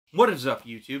What is up,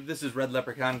 YouTube? This is Red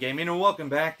Leprechaun Gaming, and welcome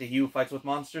back to He Who Fights with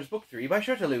Monsters, Book 3 by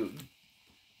Shirtaloon.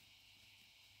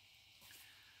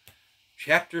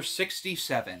 Chapter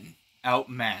 67,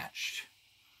 Outmatched.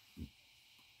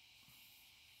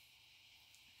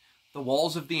 The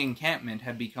walls of the encampment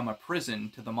had become a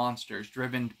prison to the monsters,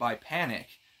 driven to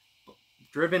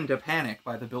panic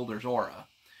by the builder's aura.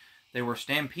 They were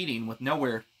stampeding with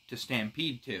nowhere to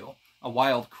stampede to, a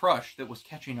wild crush that was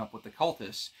catching up with the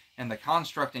cultists, and the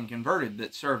construct and converted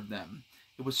that served them.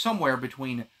 It was somewhere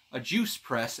between a juice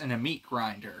press and a meat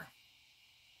grinder.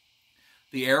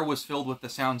 The air was filled with the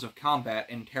sounds of combat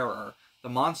and terror. The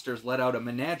monsters let out a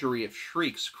menagerie of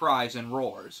shrieks, cries, and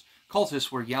roars.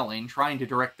 Cultists were yelling, trying to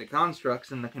direct the constructs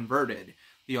and the converted.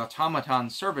 The automaton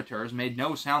servitors made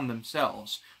no sound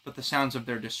themselves, but the sounds of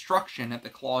their destruction at the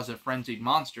claws of frenzied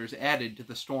monsters added to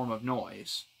the storm of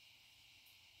noise.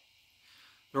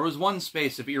 There was one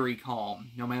space of eerie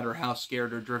calm. No matter how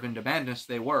scared or driven to madness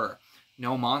they were,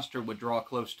 no monster would draw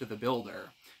close to the builder.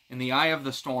 In the eye of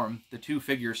the storm, the two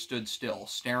figures stood still,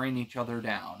 staring each other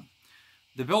down.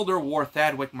 The builder wore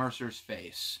Thadwick Mercer's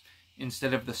face.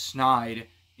 Instead of the snide,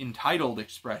 entitled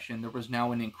expression, there was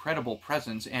now an incredible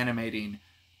presence animating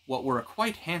what were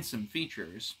quite handsome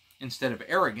features. Instead of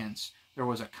arrogance, there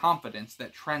was a confidence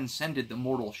that transcended the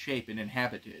mortal shape it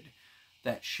inhabited.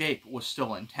 That shape was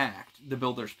still intact, the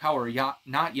builder's power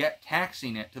not yet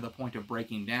taxing it to the point of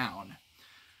breaking down.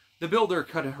 The builder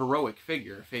cut a heroic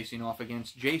figure, facing off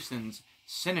against Jason's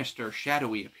sinister,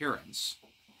 shadowy appearance.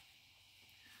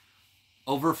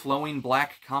 Overflowing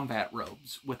black combat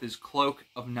robes, with his cloak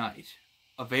of night,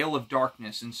 a veil of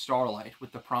darkness and starlight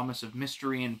with the promise of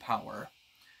mystery and power.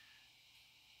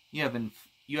 You have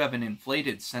an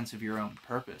inflated sense of your own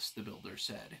purpose, the builder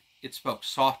said. It spoke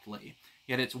softly,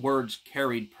 yet its words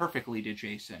carried perfectly to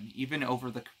Jason, even over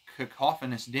the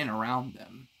cacophonous din around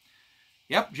them.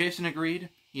 Yep, Jason agreed.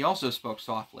 He also spoke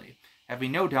softly,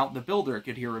 having no doubt the builder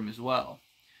could hear him as well.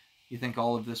 You think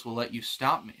all of this will let you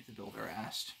stop me? The builder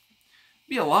asked. It'd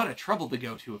be a lot of trouble to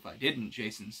go to if I didn't,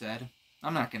 Jason said.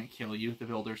 I'm not going to kill you, the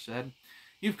builder said.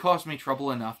 You've caused me trouble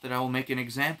enough that I will make an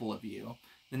example of you.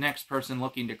 The next person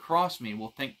looking to cross me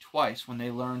will think twice when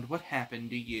they learned what happened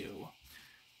to you.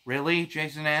 Really?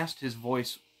 Jason asked, his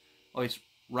voice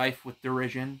rife with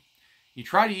derision. You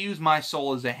try to use my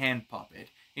soul as a hand puppet,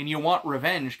 and you want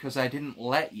revenge because I didn't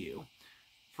let you.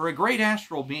 For a great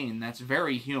astral being, that's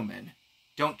very human.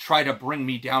 Don't try to bring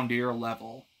me down to your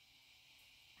level.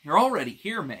 You're already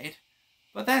here, mate,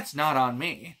 but that's not on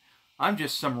me. I'm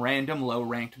just some random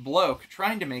low-ranked bloke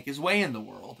trying to make his way in the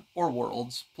world, or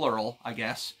worlds, plural, I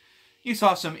guess. You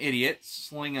saw some idiot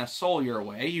sling a soul your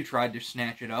way, you tried to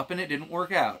snatch it up, and it didn't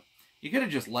work out. You could have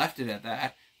just left it at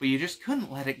that, but you just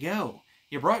couldn't let it go.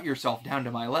 You brought yourself down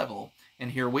to my level,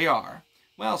 and here we are.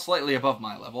 Well, slightly above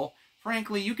my level.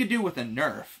 Frankly, you could do with a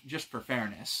nerf, just for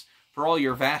fairness. For all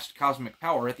your vast cosmic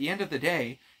power, at the end of the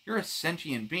day, you're a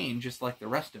sentient being just like the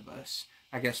rest of us.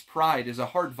 I guess pride is a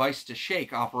hard vice to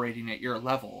shake operating at your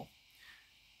level.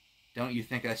 Don't you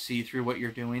think I see through what you're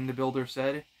doing, the builder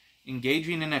said.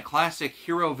 Engaging in a classic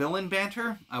hero-villain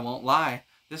banter? I won't lie,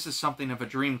 this is something of a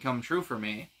dream come true for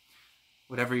me.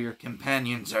 Whatever your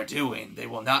companions are doing, they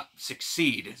will not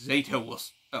succeed. Zato will...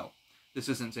 Oh, this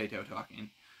isn't Zato talking.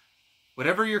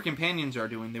 Whatever your companions are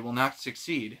doing, they will not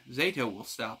succeed. Zato will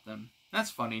stop them.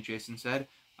 That's funny, Jason said.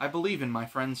 I believe in my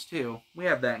friends, too. We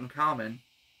have that in common.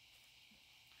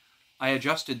 I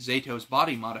adjusted Zato's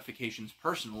body modifications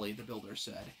personally, the builder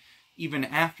said. Even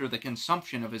after the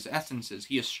consumption of his essences,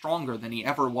 he is stronger than he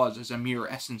ever was as a mere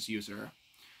essence user.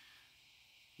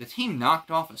 The team knocked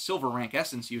off a silver rank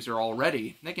essence user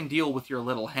already. They can deal with your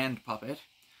little hand puppet.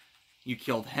 You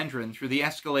killed Hendren through the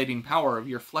escalating power of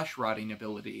your flesh-rotting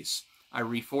abilities. I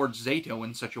reforged Zato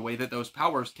in such a way that those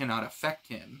powers cannot affect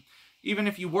him. Even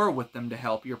if you were with them to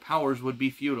help, your powers would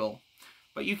be futile.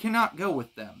 But you cannot go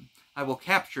with them. I will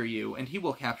capture you, and he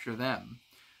will capture them.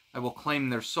 I will claim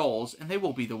their souls, and they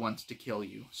will be the ones to kill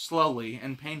you, slowly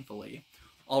and painfully.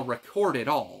 I'll record it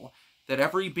all, that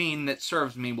every being that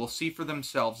serves me will see for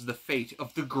themselves the fate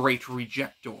of the Great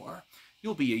Rejector.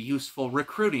 You'll be a useful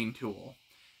recruiting tool.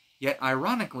 Yet,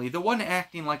 ironically, the one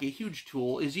acting like a huge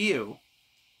tool is you.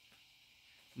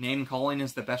 Name-calling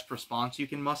is the best response you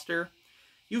can muster?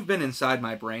 You've been inside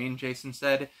my brain, Jason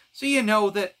said, so you know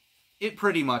that it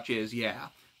pretty much is, yeah.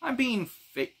 I'm being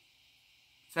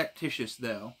factitious,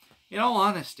 though. In all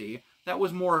honesty, that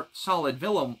was some solid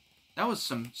villain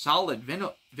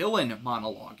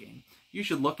monologuing. You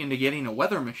should look into getting a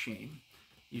weather machine.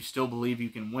 You still believe you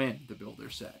can win, the builder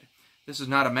said. This is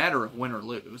not a matter of win or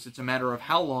lose. It's a matter of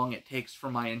how long it takes for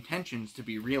my intentions to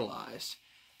be realized.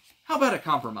 "How about a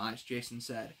compromise?" Jason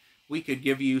said. "We could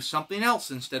give you something else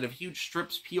instead of huge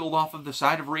strips peeled off of the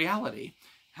side of reality.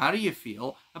 How do you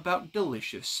feel about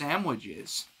delicious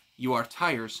sandwiches?" "You are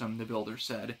tiresome," the builder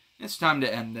said. "It's time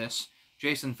to end this."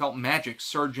 Jason felt magic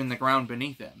surge in the ground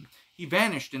beneath him. He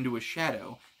vanished into his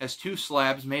shadow, as two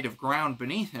slabs made of ground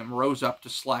beneath him rose up to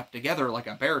slap together like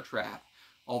a bear trap.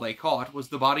 All they caught was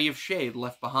the body of Shade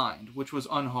left behind, which was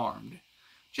unharmed.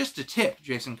 "Just a tip,"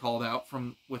 Jason called out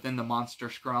from within the monster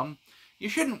scrum. "You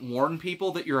shouldn't warn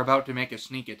people that you're about to make a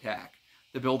sneak attack."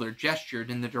 The builder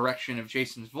gestured in the direction of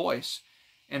Jason's voice,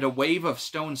 and a wave of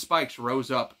stone spikes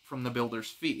rose up from the builder's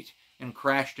feet and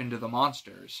crashed into the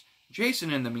monsters.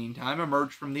 Jason, in the meantime,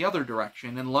 emerged from the other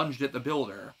direction and lunged at the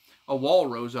builder. A wall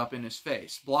rose up in his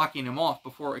face, blocking him off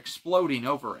before exploding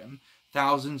over him,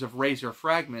 thousands of razor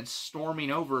fragments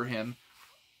storming over him,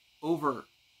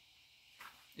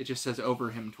 it just says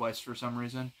over him twice for some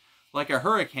reason, like a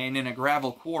hurricane in a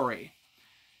gravel quarry.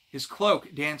 His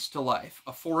cloak danced to life,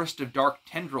 a forest of dark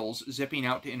tendrils zipping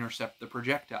out to intercept the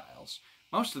projectiles.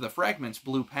 Most of the fragments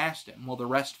blew past him, while the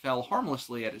rest fell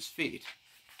harmlessly at his feet.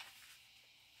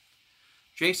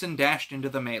 Jason dashed into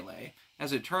the melee.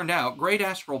 As it turned out, great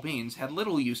astral beings had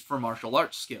little use for martial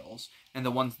arts skills, and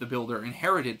the ones the builder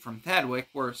inherited from Thadwick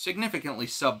were significantly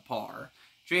subpar.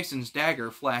 Jason's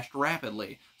dagger flashed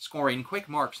rapidly, scoring quick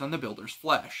marks on the builder's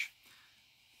flesh.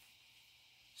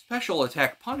 Special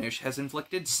Attack Punish has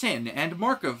inflicted Sin and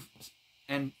Mark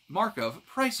of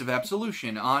Price of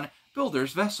Absolution on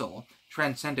Builder's Vessel.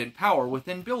 Transcendent power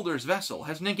within Builder's Vessel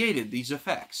has negated these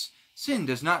effects. Sin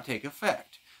does not take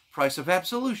effect. Price of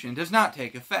Absolution does not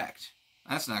take effect.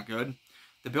 That's not good.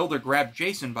 The builder grabbed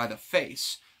Jason by the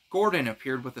face. Gordon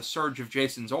appeared with a surge of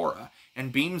Jason's aura,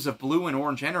 and beams of blue and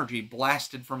orange energy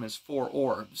blasted from his four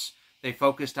orbs. They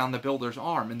focused on the builder's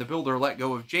arm, and the builder let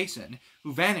go of Jason,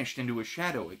 who vanished into his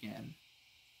shadow again.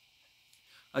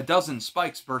 A dozen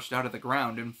spikes burst out of the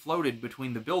ground and floated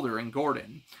between the builder and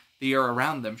Gordon. The air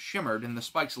around them shimmered, and the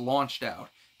spikes launched out,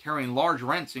 tearing large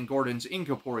rents in Gordon's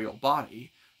incorporeal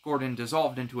body. Gordon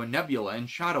dissolved into a nebula and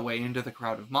shot away into the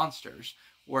crowd of monsters,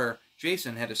 where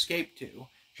Jason had escaped to.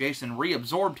 Jason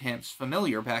reabsorbed his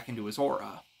familiar back into his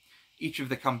aura. Each of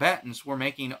the combatants were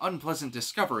making unpleasant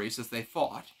discoveries as they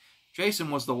fought. Jason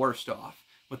was the worst off,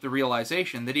 with the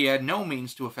realization that he had no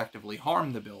means to effectively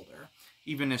harm the builder.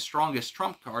 Even his strongest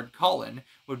trump card, Colin,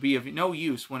 would be of no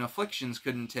use when afflictions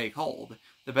couldn't take hold.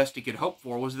 The best he could hope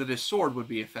for was that his sword would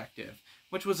be effective,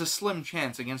 which was a slim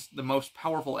chance against the most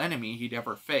powerful enemy he'd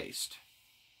ever faced.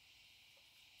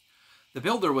 The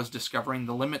builder was discovering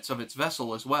the limits of its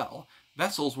vessel as well.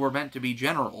 Vessels were meant to be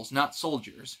generals, not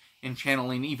soldiers, and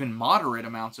channeling even moderate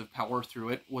amounts of power through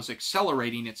it was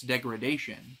accelerating its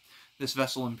degradation. This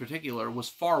vessel in particular was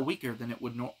far weaker than it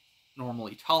would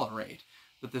normally tolerate,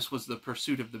 but this was a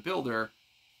pursuit the builder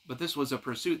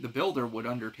would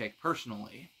undertake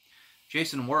personally.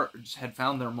 Jason's words had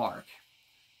found their mark.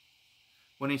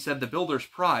 When he said the builder's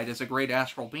pride as a great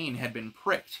astral being had been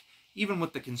pricked, even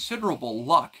with the considerable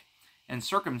luck and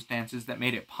circumstances that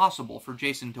made it possible for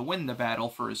Jason to win the battle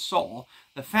for his soul,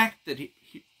 the fact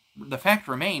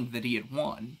remained that he had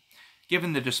won.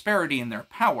 Given the disparity in their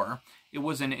power, it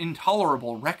was an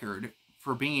intolerable record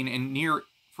for a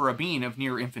being of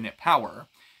near infinite power.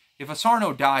 If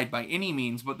Asarno died by any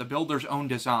means but the builder's own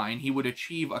design, he would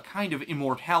achieve a kind of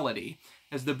immortality,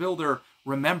 as the builder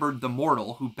remembered the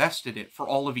mortal who bested it for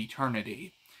all of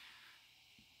eternity.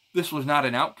 This was not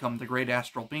an outcome the great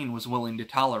astral being was willing to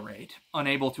tolerate.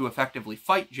 Unable to effectively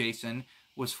fight Jason,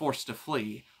 was forced to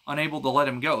flee. Unable to let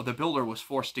him go, the builder was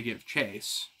forced to give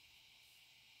chase.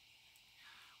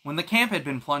 When the camp had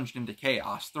been plunged into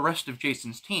chaos, the rest of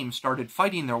Jason's team started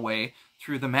fighting their way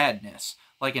through the madness.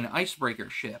 Like an icebreaker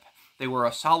ship, they were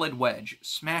a solid wedge,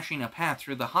 smashing a path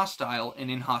through the hostile and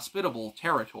inhospitable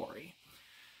territory.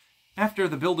 After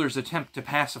the builder's attempt to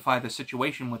pacify the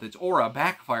situation with its aura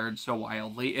backfired so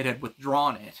wildly it had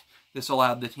withdrawn it. This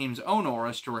allowed the team's own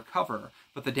auras to recover,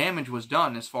 but the damage was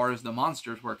done as far as the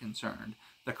monsters were concerned.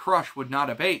 The crush would not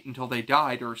abate until they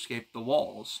died or escaped the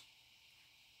walls.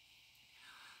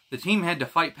 The team had to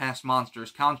fight past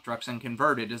monsters, constructs, and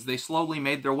converted as they slowly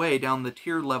made their way down the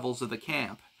tiered levels of the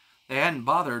camp. They hadn't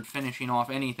bothered finishing off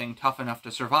anything tough enough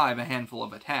to survive a handful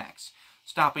of attacks.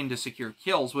 Stopping to secure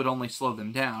kills would only slow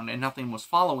them down, and nothing was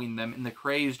following them in the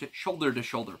crazed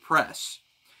shoulder-to-shoulder press.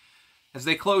 As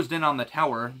they closed in on the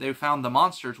tower, they found the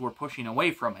monsters were pushing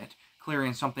away from it,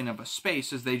 clearing something of a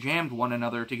space as they jammed one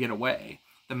another to get away.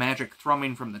 The magic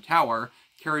thrumming from the tower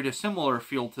carried a similar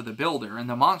feel to the builder, and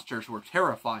the monsters were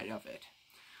terrified of it.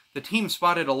 The team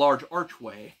spotted a large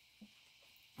archway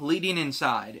leading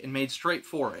inside and made straight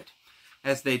for it.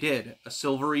 As they did, a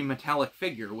silvery metallic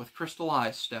figure with crystal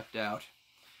eyes stepped out.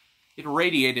 It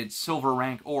radiated silver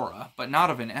rank aura, but not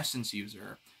of an essence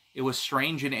user. It was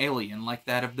strange and alien, like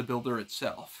that of the builder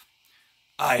itself.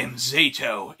 "I am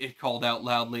Zato," it called out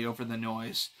loudly over the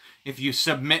noise. "If you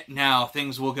submit now,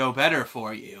 things will go better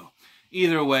for you.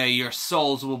 Either way, your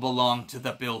souls will belong to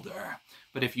the builder.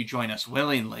 But if you join us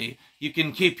willingly, you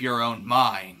can keep your own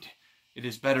mind. It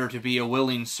is better to be a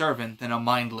willing servant than a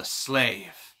mindless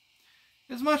slave."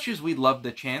 "As much as we'd love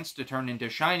the chance to turn into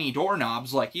shiny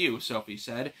doorknobs like you," Sophie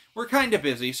said, "we're kinda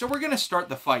busy, so we're gonna start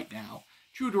the fight now."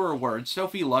 True to her word,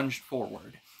 Sophie lunged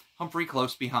forward, Humphrey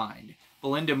close behind.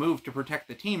 Belinda moved to protect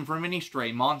the team from any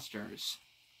stray monsters.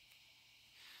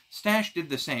 Stash did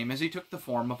the same as he took the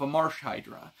form of a marsh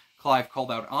hydra. Clive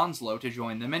called out Onslow to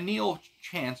join them, and Neil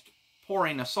chanced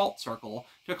pouring a salt circle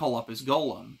to call up his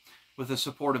golem. With the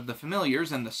support of the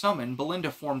familiars and the summon,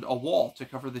 Belinda formed a wall to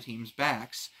cover the team's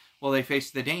backs, while they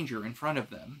faced the danger in front of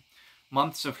them.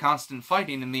 Months of constant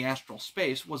fighting in the astral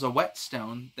space was a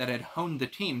whetstone that had honed the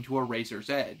team to a razor's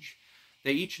edge.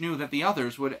 They each knew that the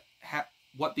others would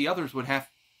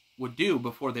do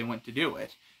before they went to do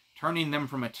it, turning them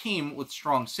from a team with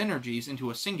strong synergies into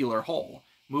a singular whole,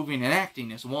 moving and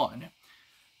acting as one.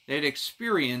 They had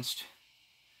experienced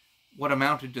what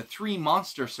amounted to 3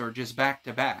 monster surges back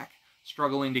to back,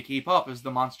 struggling to keep up as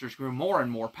the monsters grew more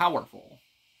and more powerful.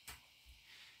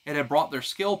 It had brought their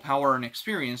skill, power, and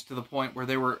experience to the point where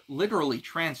they were literally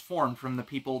transformed from the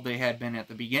people they had been at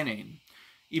the beginning.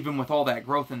 Even with all that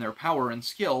growth in their power and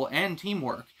skill and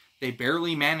teamwork, they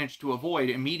barely managed to avoid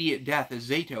immediate death as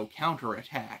Zato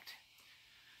counterattacked.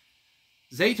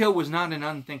 Zato was not an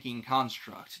unthinking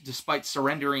construct, despite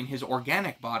surrendering his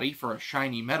organic body for a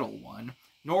shiny metal one,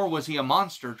 nor was he a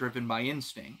monster driven by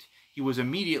instinct. He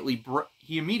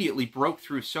immediately broke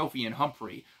through Sophie and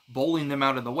Humphrey, bowling them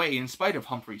out of the way in spite of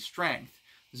Humphrey's strength.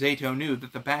 Zato knew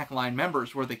that the backline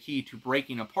members were the key to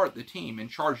breaking apart the team and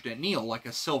charged at Neil like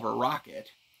a silver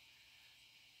rocket.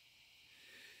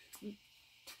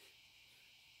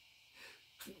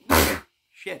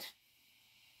 Shit.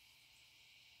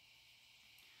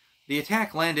 The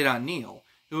attack landed on Neil,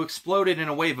 who exploded in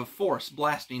a wave of force,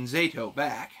 blasting Zato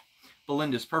back.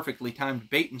 Belinda's perfectly timed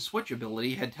bait-and-switch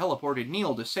ability had teleported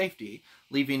Neil to safety,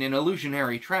 leaving an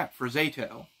illusionary trap for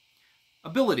Zato.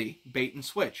 Ability,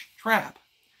 bait-and-switch, trap.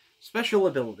 Special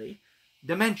ability,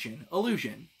 dimension,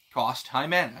 illusion. Cost, high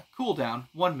mana. Cooldown,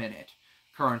 1 minute.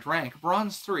 Current rank,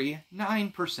 bronze 3,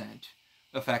 9%.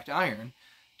 Effect, iron.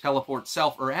 Teleport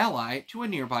self or ally to a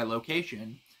nearby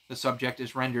location. The subject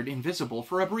is rendered invisible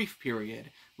for a brief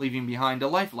period, leaving behind a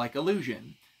lifelike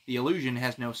illusion. The illusion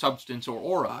has no substance or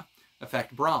aura.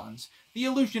 Effect, bronze. The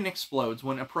illusion explodes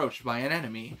when approached by an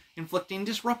enemy, inflicting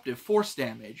disruptive force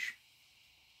damage.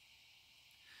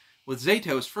 With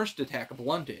Zato's first attack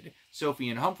blunted, Sophie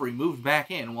and Humphrey moved back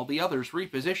in while the others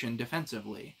repositioned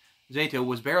defensively. Zato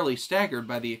was barely staggered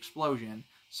by the explosion,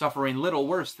 suffering little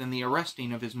worse than the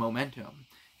arresting of his momentum.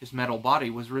 His metal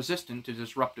body was resistant to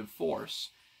disruptive force,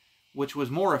 which was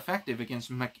more effective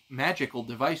against magical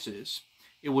devices.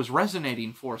 It was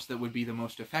resonating force that would be the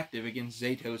most effective against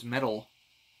Zato's metal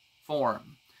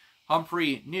form.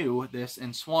 Humphrey knew this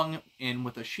and swung in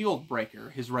with a shield breaker,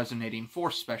 his resonating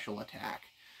force special attack.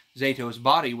 Zato's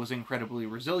body was incredibly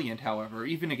resilient, however,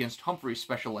 even against Humphrey's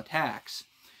special attacks.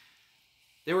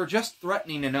 They were just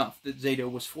threatening enough that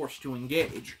Zato was forced to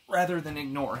engage, rather than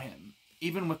ignore him.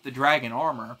 Even with the dragon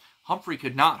armor, Humphrey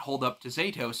could not hold up to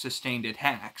Zato's sustained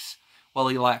attacks. While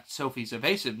he lacked Sophie's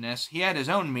evasiveness, he had his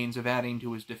own means of adding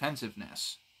to his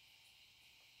defensiveness.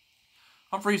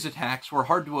 Humphrey's attacks were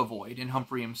hard to avoid, and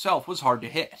Humphrey himself was hard to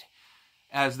hit,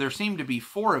 as there seemed to be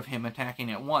 4 of him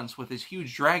attacking at once with his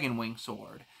huge dragon wing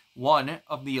sword. One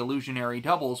of the illusionary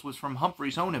doubles was from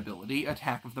Humphrey's own ability,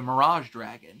 Attack of the Mirage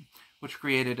Dragon, which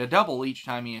created a double each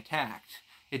time he attacked.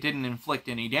 It didn't inflict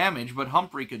any damage, but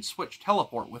Humphrey could switch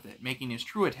teleport with it, making his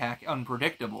true attack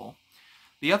unpredictable.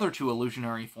 The other 2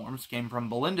 illusionary forms came from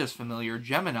Belinda's familiar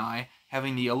Gemini,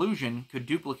 having the illusion could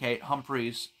duplicate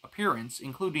Humphrey's appearance,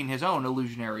 including his own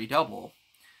illusionary double.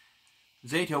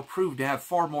 Zato proved to have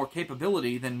far more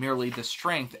capability than merely the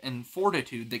strength and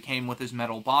fortitude that came with his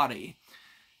metal body.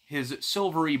 His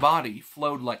silvery body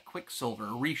flowed like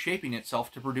quicksilver, reshaping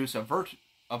itself to produce a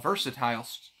versatile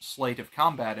slate of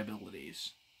combat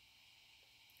abilities.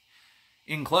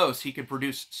 In close, he could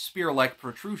produce spear-like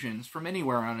protrusions from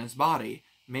anywhere on his body,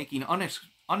 making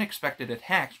unexpected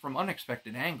attacks from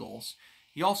unexpected angles.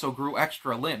 He also grew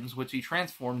extra limbs, which he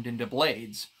transformed into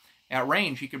blades. At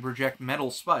range, he could project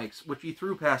metal spikes, which he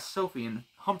threw past Sophie and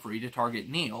Humphrey to target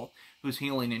Neil, whose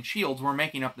healing and shields were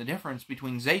making up the difference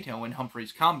between Zato and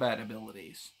Humphrey's combat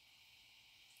abilities.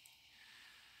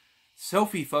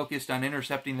 Sophie focused on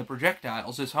intercepting the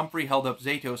projectiles as Humphrey held up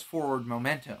Zato's forward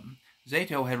momentum.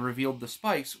 Zato had revealed the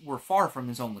spikes were far from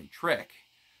his only trick.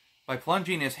 By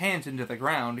plunging his hands into the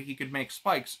ground, he could make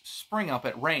spikes spring up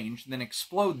at range, then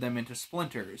explode them into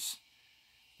splinters.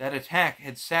 That attack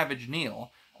had savaged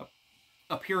Neil,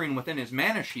 appearing within his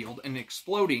mana shield and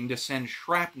exploding to send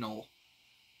shrapnel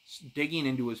digging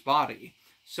into his body.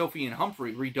 Sophie and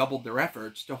Humphrey redoubled their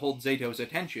efforts to hold Zato's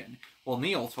attention, while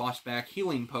Neil tossed back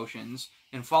healing potions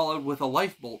and followed with a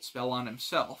life bolt spell on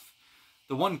himself.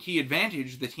 The one key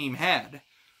advantage the team had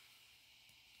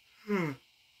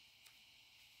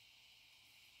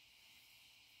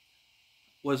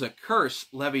was a curse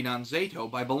levied on Zato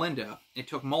by Belinda. It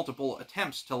took multiple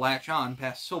attempts to latch on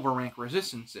past silver rank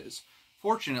resistances.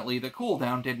 Fortunately, the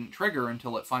cooldown didn't trigger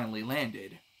until it finally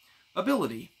landed.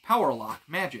 Ability, Power Lock,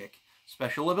 Magic.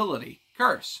 Special ability,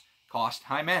 Curse. Cost,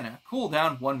 high mana.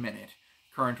 Cooldown, 1 minute.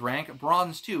 Current rank,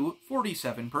 Bronze 2,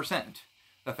 47%.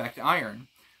 Effect, Iron.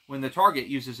 When the target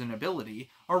uses an ability,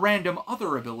 a random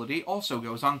other ability also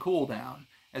goes on cooldown,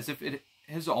 as if it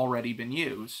has already been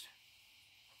used.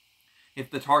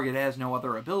 If the target has no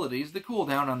other abilities, the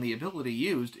cooldown on the ability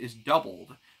used is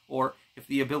doubled, or if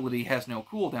the ability has no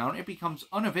cooldown, it becomes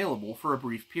unavailable for a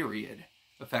brief period.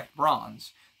 Effect,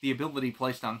 Bronze. The ability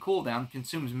placed on cooldown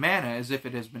consumes mana as if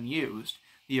it has been used.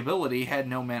 The ability had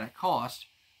no mana cost.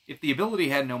 If the ability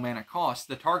had no mana cost,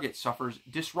 the target suffers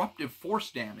disruptive force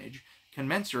damage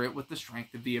commensurate with the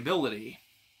strength of the ability.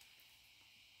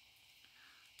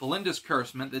 Belinda's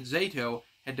curse meant that Zato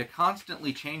had to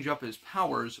constantly change up his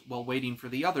powers while waiting for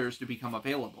the others to become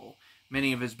available.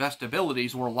 Many of his best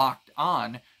abilities were locked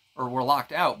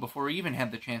out before he even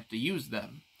had the chance to use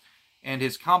them. And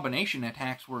his combination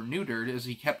attacks were neutered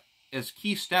as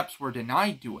key steps were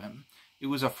denied to him. It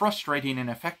was a frustrating and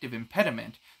effective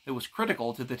impediment that was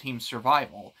critical to the team's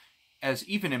survival, as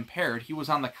even impaired, he was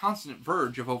on the constant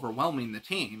verge of overwhelming the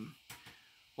team.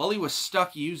 While he was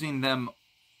stuck using them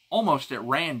almost at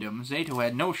random, Zato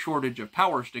had no shortage of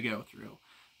powers to go through.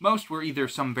 Most were either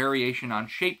some variation on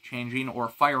shape-changing or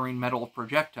firing metal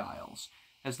projectiles.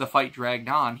 As the fight dragged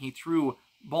on, he threw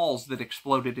balls that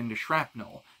exploded into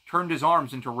shrapnel, turned his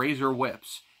arms into razor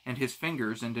whips, and his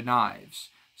fingers into knives.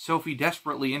 Sophie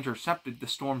desperately intercepted the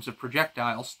storms of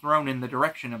projectiles thrown in the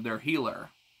direction of their healer.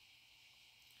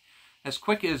 As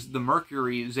quick as the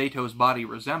mercury Zato's body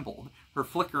resembled, her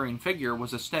flickering figure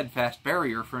was a steadfast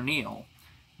barrier for Neil.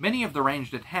 Many of the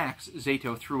ranged attacks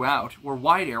Zato threw out were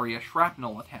wide-area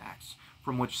shrapnel attacks,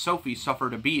 from which Sophie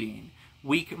suffered a beating.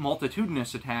 Weak,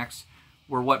 multitudinous attacks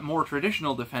were what more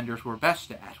traditional defenders were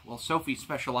best at, while Sophie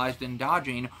specialized in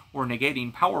dodging or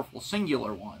negating powerful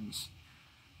singular ones.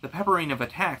 The peppering of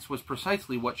attacks was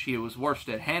precisely what she was worst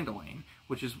at handling,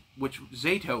 which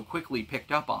Zato quickly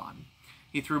picked up on.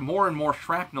 He threw more and more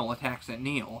shrapnel attacks at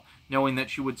Neil, knowing that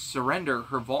she would surrender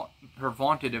her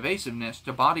vaunted evasiveness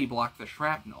to body block the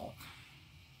shrapnel.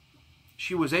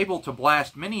 She was able to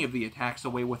blast many of the attacks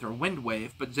away with her wind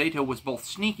wave, but Zato was both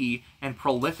sneaky and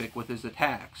prolific with his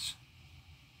attacks.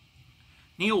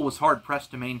 Neil was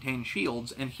hard-pressed to maintain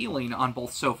shields and healing on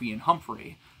both Sophie and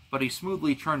Humphrey, but he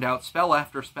smoothly churned out spell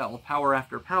after spell, power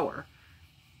after power,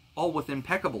 all with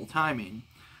impeccable timing.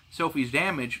 Sophie's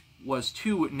damage was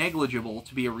too negligible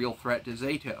to be a real threat to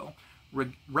Zato,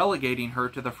 relegating her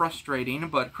to the frustrating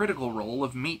but critical role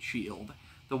of meat shield.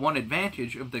 The one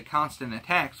advantage of the constant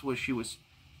attacks that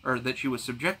she was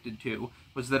subjected to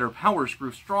was that her powers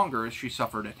grew stronger as she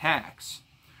suffered attacks.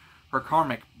 Her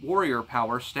karmic warrior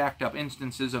power stacked up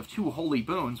instances of 2 holy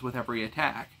boons with every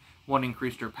attack. One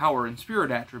increased her power and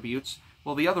spirit attributes,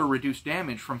 while the other reduced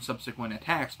damage from subsequent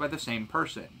attacks by the same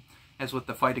person. As with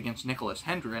the fight against Nicholas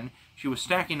Hendren, she was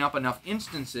stacking up enough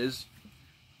instances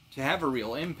to have a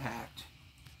real impact.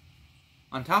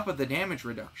 On top of the damage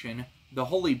reduction, the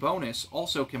holy bonus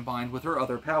also combined with her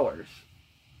other powers.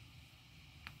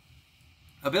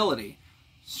 Ability: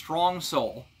 Strong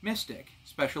Soul, Mystic.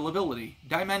 Special ability: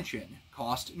 Dimension.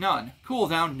 Cost: none.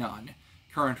 Cooldown: none.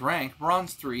 Current rank: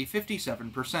 Bronze 3,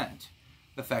 57%.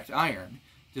 Effect: Iron.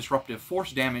 Disruptive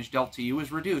force damage dealt to you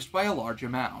is reduced by a large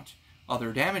amount.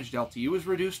 Other damage dealt to you is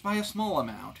reduced by a small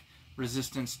amount.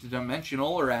 Resistance to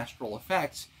dimensional or astral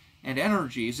effects and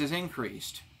energies is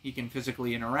increased. You can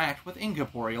physically interact with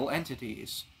incorporeal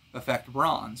entities. Effect: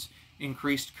 Bronze.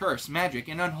 Increased curse, magic,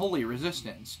 and unholy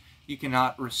resistance. You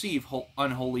cannot receive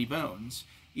unholy boons.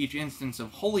 Each instance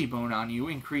of holy boon on you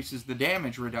increases the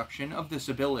damage reduction of this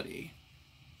ability.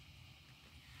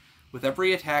 With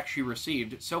every attack she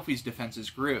received, Sophie's defenses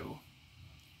grew.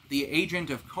 The Agent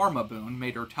of Karma boon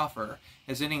made her tougher,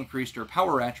 as it increased her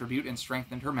power attribute and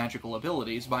strengthened her magical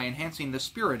abilities by enhancing the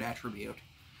spirit attribute.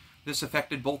 This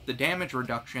affected both the damage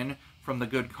reduction from the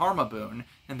good karma boon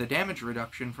and the damage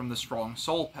reduction from the strong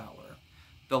soul power.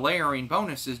 The layering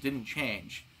bonuses didn't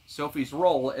change Sophie's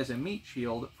role as a meat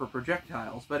shield for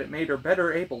projectiles, but it made her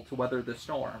better able to weather the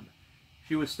storm.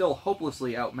 She was still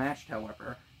hopelessly outmatched,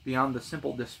 however. Beyond the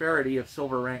simple disparity of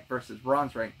silver rank versus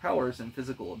bronze rank powers and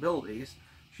physical abilities,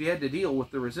 she had to deal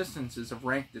with the resistances of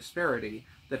rank disparity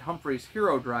that Humphrey's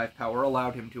hero drive power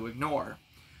allowed him to ignore.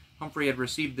 Humphrey had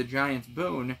received the giant's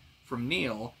boon from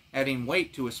Neil, adding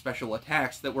weight to his special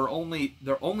attacks that were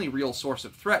their only real source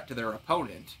of threat to their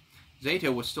opponent.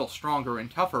 Zato was still stronger and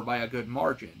tougher by a good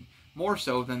margin, more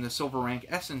so than the silver rank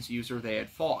essence user they had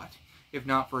fought. If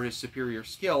not for his superior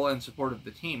skill and support of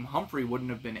the team, Humphrey wouldn't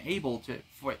have been able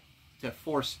to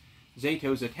force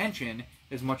Zato's attention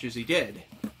as much as he did.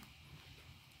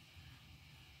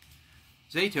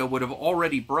 Zato would have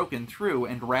already broken through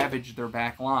and ravaged their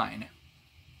back line.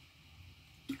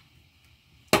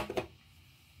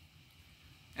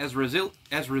 As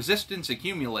resistance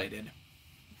accumulated...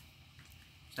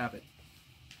 Stop it.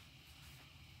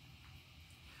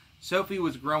 Sophie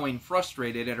was growing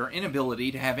frustrated at her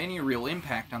inability to have any real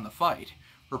impact on the fight.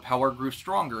 Her power grew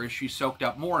stronger as she soaked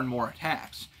up more and more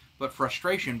attacks, but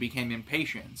frustration became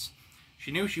impatience.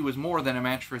 She knew she was more than a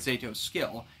match for Zato's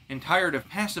skill, and tired of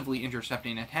passively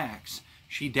intercepting attacks,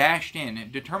 she dashed in,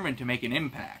 determined to make an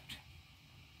impact.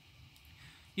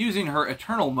 Using her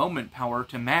Eternal Moment power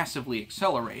to massively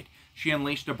accelerate, she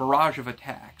unleashed a barrage of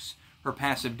attacks. Her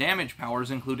passive damage powers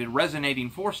included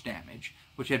Resonating Force damage,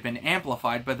 which had been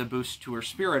amplified by the boost to her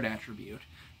Spirit attribute.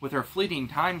 With her fleeting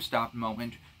time-stop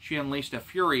moment, she unleashed a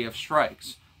fury of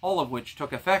strikes, all of which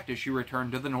took effect as she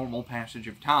returned to the normal passage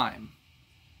of time.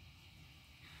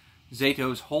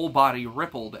 Zato's whole body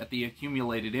rippled at the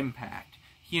accumulated impact.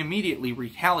 He immediately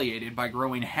retaliated by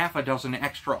growing half a dozen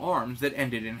extra arms that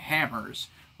ended in hammers,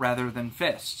 rather than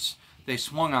fists. They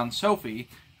swung on Sophie,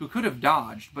 who could have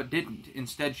dodged, but didn't.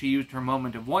 Instead, she used her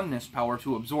Moment of Oneness power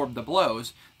to absorb the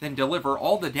blows, then deliver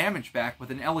all the damage back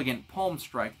with an elegant palm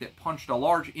strike that punched a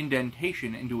large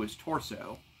indentation into his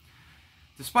torso.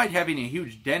 Despite having a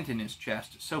huge dent in his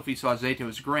chest, Sophie saw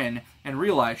Zato's grin and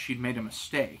realized she'd made a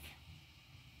mistake.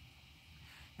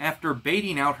 After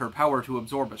baiting out her power to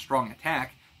absorb a strong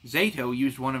attack, Zato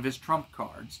used one of his trump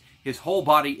cards. His whole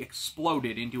body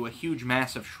exploded into a huge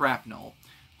mass of shrapnel.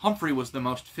 Humphrey was the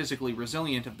most physically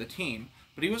resilient of the team,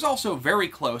 but he was also very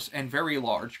close and very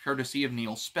large, courtesy of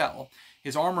Neil's spell.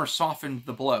 His armor softened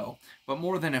the blow, but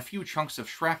more than a few chunks of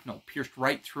shrapnel pierced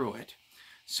right through it.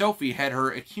 Sophie had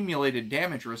her accumulated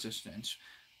damage resistance,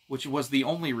 which was the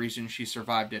only reason she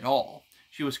survived at all.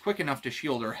 She was quick enough to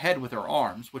shield her head with her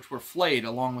arms, which were flayed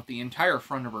along with the entire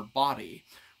front of her body.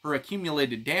 Her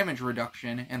accumulated damage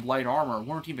reduction and light armor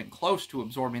weren't even close to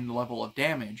absorbing the level of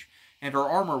damage, and her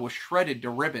armor was shredded to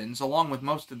ribbons, along with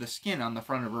most of the skin on the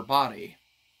front of her body.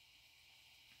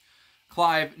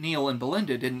 Clive, Neil, and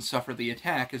Belinda didn't suffer the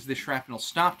attack as the shrapnel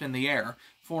stopped in the air,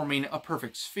 forming a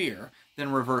perfect sphere,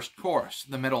 then reversed course,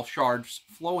 the metal shards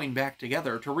flowing back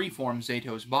together to reform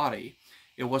Zato's body.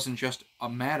 It wasn't just a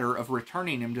matter of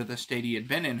returning him to the state he had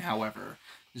been in, however.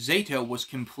 Zato was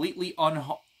completely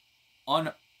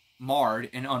unmarred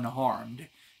and unharmed.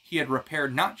 He had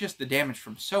repaired not just the damage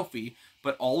from Sophie,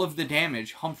 but all of the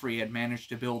damage Humphrey had managed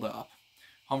to build up.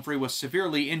 Humphrey was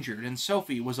severely injured, and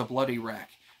Sophie was a bloody wreck,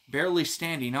 barely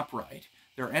standing upright.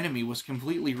 Their enemy was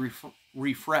completely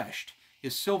refreshed,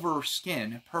 his silver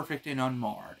skin perfect and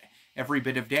unmarred. Every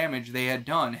bit of damage they had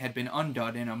done had been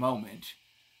undone in a moment.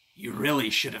 "You really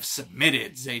should have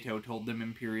submitted," Zato told them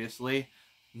imperiously.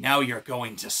 "Now you're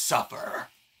going to suffer."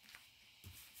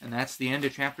 And that's the end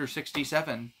of Chapter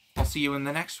 67. I'll see you in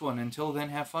the next one. Until then,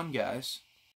 have fun, guys.